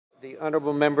The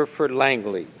honourable member for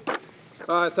Langley.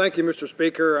 Thank you, Mr.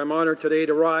 Speaker. I'm honored today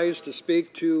to rise to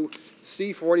speak to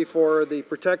C-44, the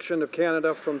Protection of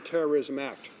Canada from Terrorism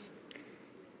Act.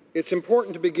 It's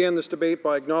important to begin this debate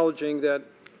by acknowledging that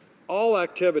all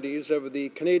activities of the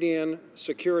Canadian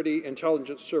Security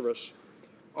Intelligence Service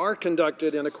are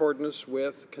conducted in accordance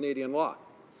with Canadian law.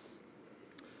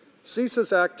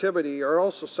 CISA's activity are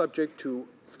also subject to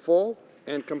full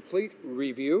and complete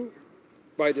review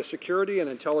by the Security and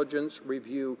Intelligence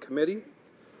Review Committee,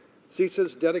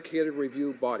 CISA's dedicated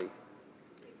review body.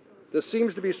 This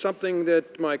seems to be something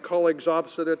that my colleagues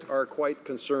opposite it are quite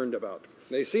concerned about.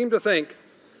 They seem to think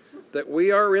that we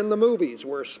are in the movies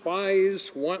where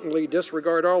spies wantonly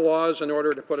disregard our laws in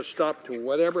order to put a stop to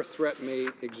whatever threat may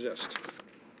exist.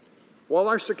 While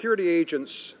our security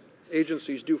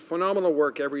agencies do phenomenal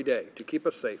work every day to keep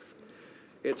us safe,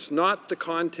 it's not the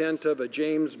content of a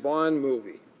James Bond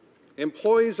movie.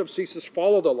 Employees of CISA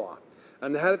follow the law,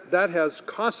 and that has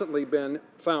constantly been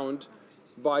found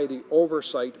by the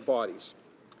oversight bodies.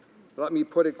 Let me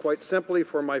put it quite simply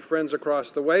for my friends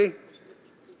across the way.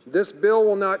 This bill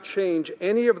will not change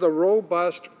any of the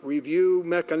robust review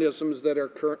mechanisms that are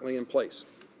currently in place.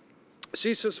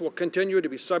 CISA will continue to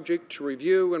be subject to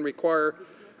review and require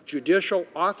judicial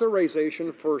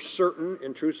authorization for certain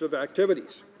intrusive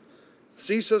activities.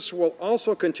 CISA will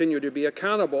also continue to be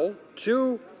accountable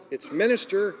to its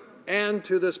minister and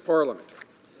to this Parliament.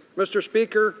 Mr.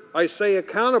 Speaker, I say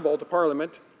accountable to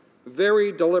Parliament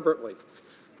very deliberately.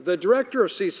 The Director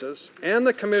of CISA and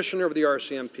the Commissioner of the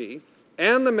RCMP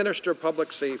and the Minister of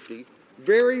Public Safety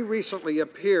very recently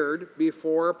appeared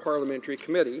before a parliamentary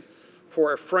committee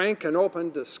for a frank and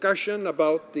open discussion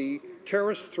about the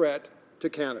terrorist threat to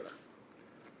Canada.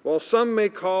 While some may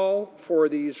call for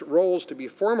these roles to be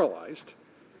formalized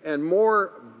and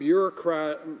more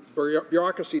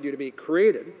bureaucracy to be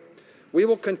created, we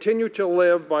will continue to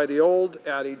live by the old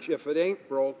adage, if it ain't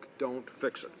broke, don't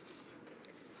fix it.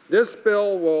 This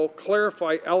bill will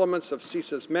clarify elements of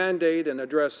CISA's mandate and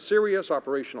address serious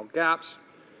operational gaps,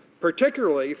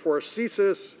 particularly for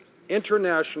CISA's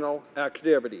international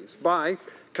activities, by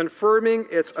confirming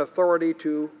its authority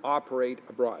to operate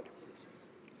abroad,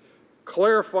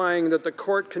 clarifying that the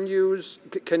court can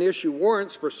issue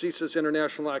warrants for CISA's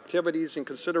international activities in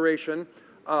consideration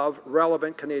of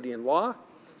relevant Canadian law,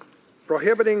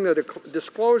 prohibiting the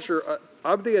disclosure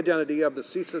of the identity of the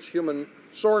CISA's human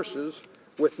sources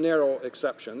with narrow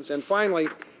exceptions, and finally,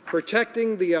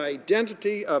 protecting the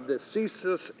identity of the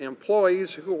CISA's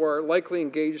employees who are likely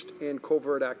engaged in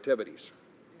covert activities.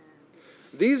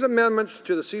 These amendments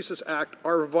to the CISA Act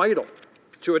are vital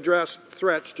to address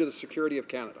threats to the security of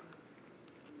Canada.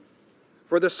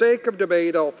 For the sake of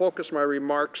debate, I'll focus my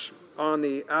remarks on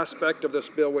the aspect of this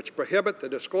bill which prohibit the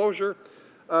disclosure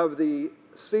of the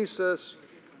CISA's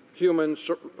human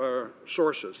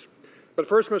sources. But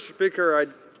first, Mr. Speaker,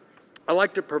 I'd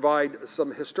like to provide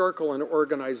some historical and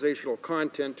organizational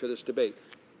content to this debate.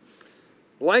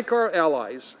 Like our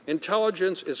allies,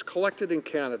 intelligence is collected in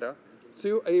Canada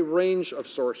through a range of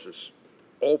sources: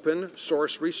 open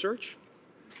source research,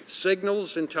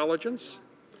 signals intelligence,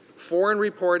 foreign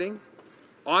reporting,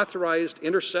 authorized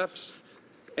intercepts,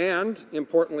 and,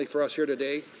 importantly for us here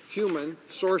today, human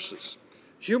sources.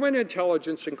 Human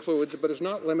intelligence includes, but is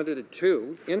not limited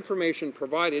to, information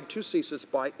provided to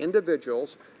CISA by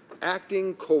individuals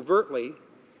acting covertly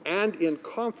and in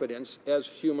confidence as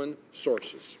human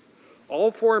sources.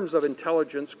 All forms of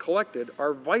intelligence collected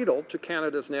are vital to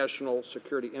Canada's national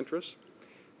security interests,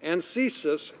 and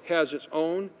CISA has its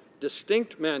own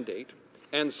distinct mandate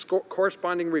and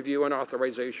corresponding review and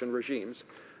authorization regimes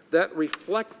that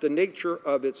reflect the nature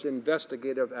of its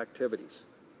investigative activities.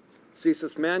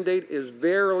 CISA's mandate is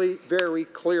very, very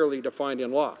clearly defined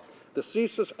in law. The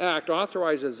CISA Act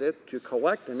authorizes it to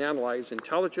collect and analyze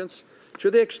intelligence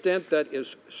to the extent that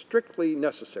is strictly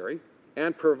necessary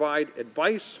and provide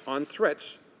advice on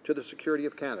threats to the security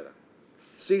of Canada.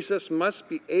 CISA must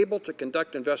be able to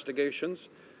conduct investigations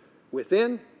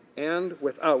within and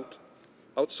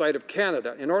outside of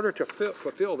Canada in order to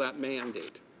fulfill that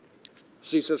mandate.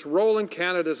 CISA's role in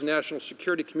Canada's national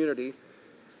security community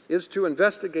is to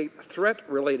investigate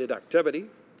threat-related activity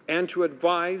and to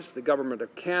advise the Government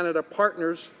of Canada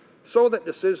partners so that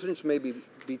decisions may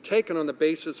be taken on the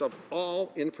basis of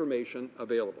all information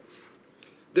available.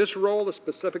 This role is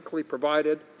specifically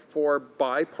provided for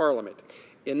by Parliament.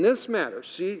 In this matter,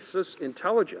 CISA's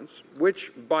intelligence,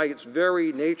 which by its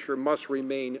very nature must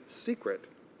remain secret,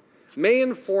 may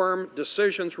inform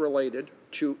decisions related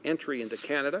to entry into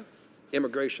Canada,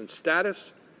 immigration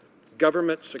status,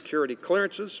 government security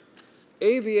clearances,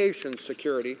 aviation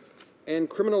security, and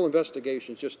criminal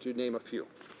investigations, just to name a few.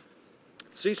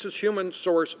 CISA's human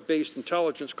source-based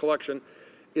intelligence collection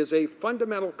is a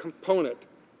fundamental component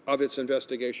of its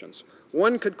investigations.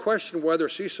 One could question whether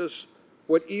CISA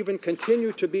would even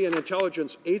continue to be an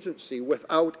intelligence agency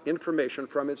without information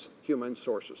from its human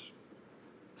sources.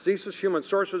 CISA's human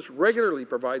sources regularly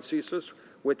provide CISA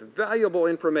with valuable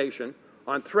information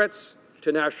on threats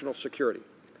to national security.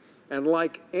 And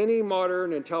like any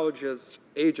modern intelligence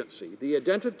agency, the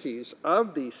identities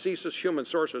of the CISA's human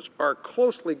sources are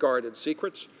closely guarded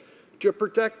secrets to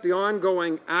protect the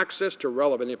ongoing access to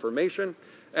relevant information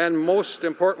and, most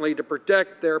importantly, to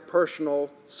protect their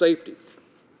personal safety.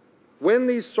 When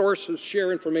these sources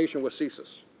share information with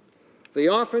CISA, they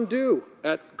often do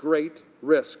at great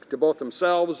risk to both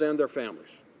themselves and their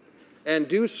families, and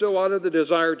do so out of the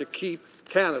desire to keep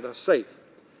Canada safe.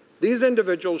 These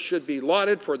individuals should be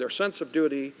lauded for their sense of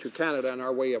duty to Canada and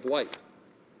our way of life.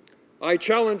 I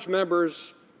challenge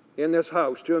members in this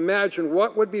House to imagine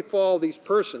what would befall these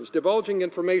persons divulging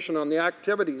information on the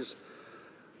activities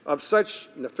of such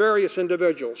nefarious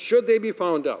individuals should they be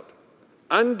found out.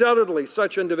 Undoubtedly,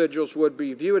 such individuals would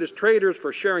be viewed as traitors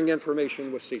for sharing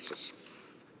information with CISA.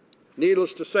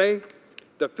 Needless to say,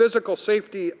 the physical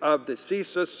safety of the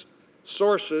CISA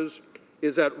sources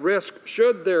is at risk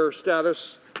should their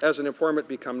status as an informant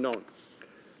become known.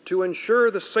 To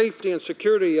ensure the safety and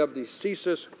security of the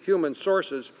CISA human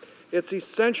sources, it's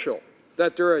essential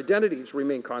that their identities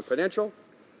remain confidential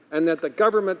and that the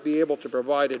government be able to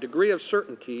provide a degree of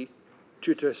certainty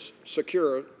to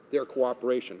secure their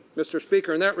cooperation. Mr.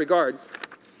 Speaker, in that regard,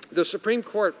 the Supreme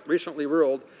Court recently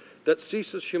ruled that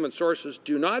CISA's human sources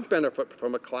do not benefit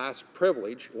from a class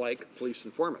privilege like police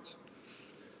informants.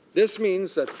 This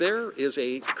means that there is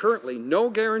currently no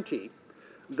guarantee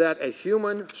that a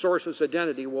human source's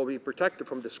identity will be protected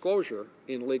from disclosure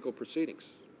in legal proceedings,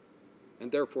 and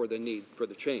therefore the need for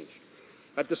the change.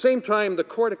 At the same time, the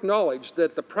court acknowledged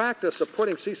that the practice of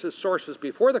putting CISA's sources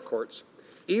before the courts,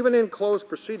 even in closed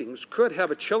proceedings, could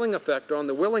have a chilling effect on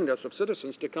the willingness of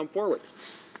citizens to come forward.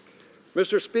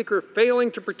 Mr. Speaker,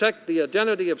 failing to protect the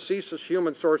identity of CISA's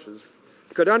human sources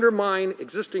could undermine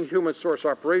existing human source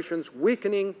operations,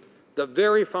 weakening the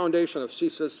very foundation of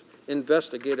CISA's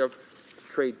investigative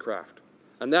tradecraft.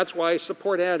 And that's why I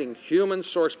support adding human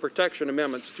source protection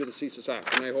amendments to the CISA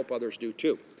Act, and I hope others do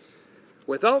too.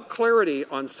 Without clarity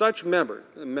on such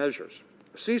measures,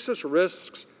 CISA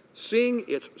risks seeing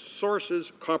its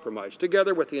sources compromised,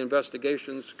 together with the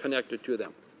investigations connected to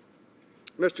them.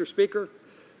 Mr. Speaker,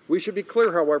 we should be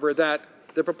clear, however, that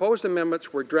the proposed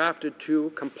amendments were drafted to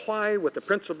comply with the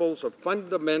principles of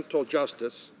fundamental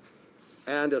justice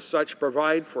and, as such,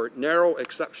 provide for narrow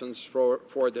exceptions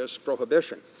for this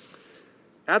prohibition.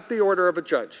 At the order of a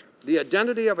judge, the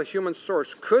identity of a human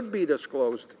source could be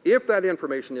disclosed if that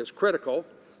information is critical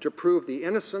to prove the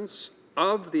innocence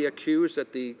of the accused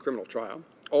at the criminal trial,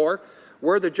 or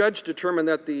where the judge determined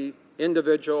that the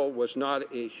individual was not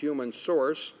a human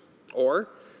source, or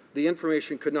the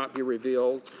information could not be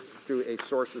revealed through a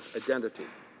source's identity.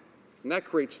 And that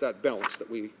creates that balance that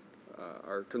we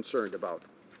are concerned about.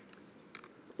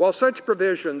 While such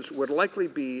provisions would likely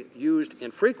be used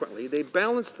infrequently, they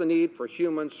balance the need for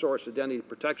human source identity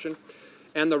protection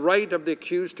and the right of the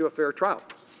accused to a fair trial.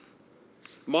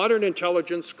 Modern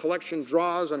intelligence collection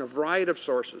draws on a variety of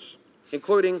sources,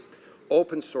 including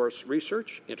open source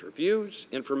research, interviews,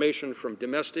 information from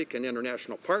domestic and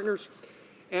international partners,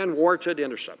 and warranted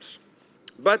intercepts.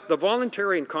 But the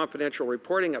voluntary and confidential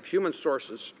reporting of human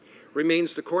sources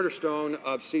remains the cornerstone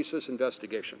of CISA's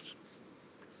investigations.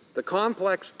 The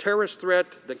complex terrorist threat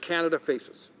that Canada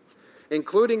faces,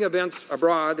 including events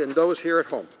abroad and those here at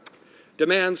home,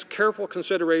 demands careful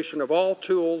consideration of all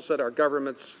tools at our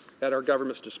government's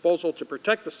disposal to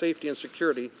protect the safety and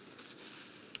security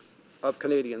of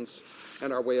Canadians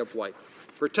and our way of life.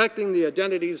 Protecting the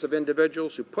identities of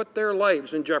individuals who put their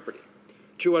lives in jeopardy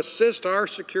to assist our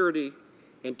security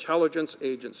intelligence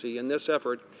agency in this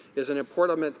effort is an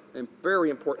important and very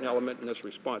important element in this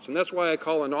response. And that's why I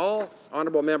call on all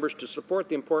honourable members to support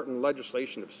the important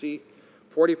legislation of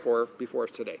C-44 before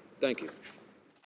us today. Thank you.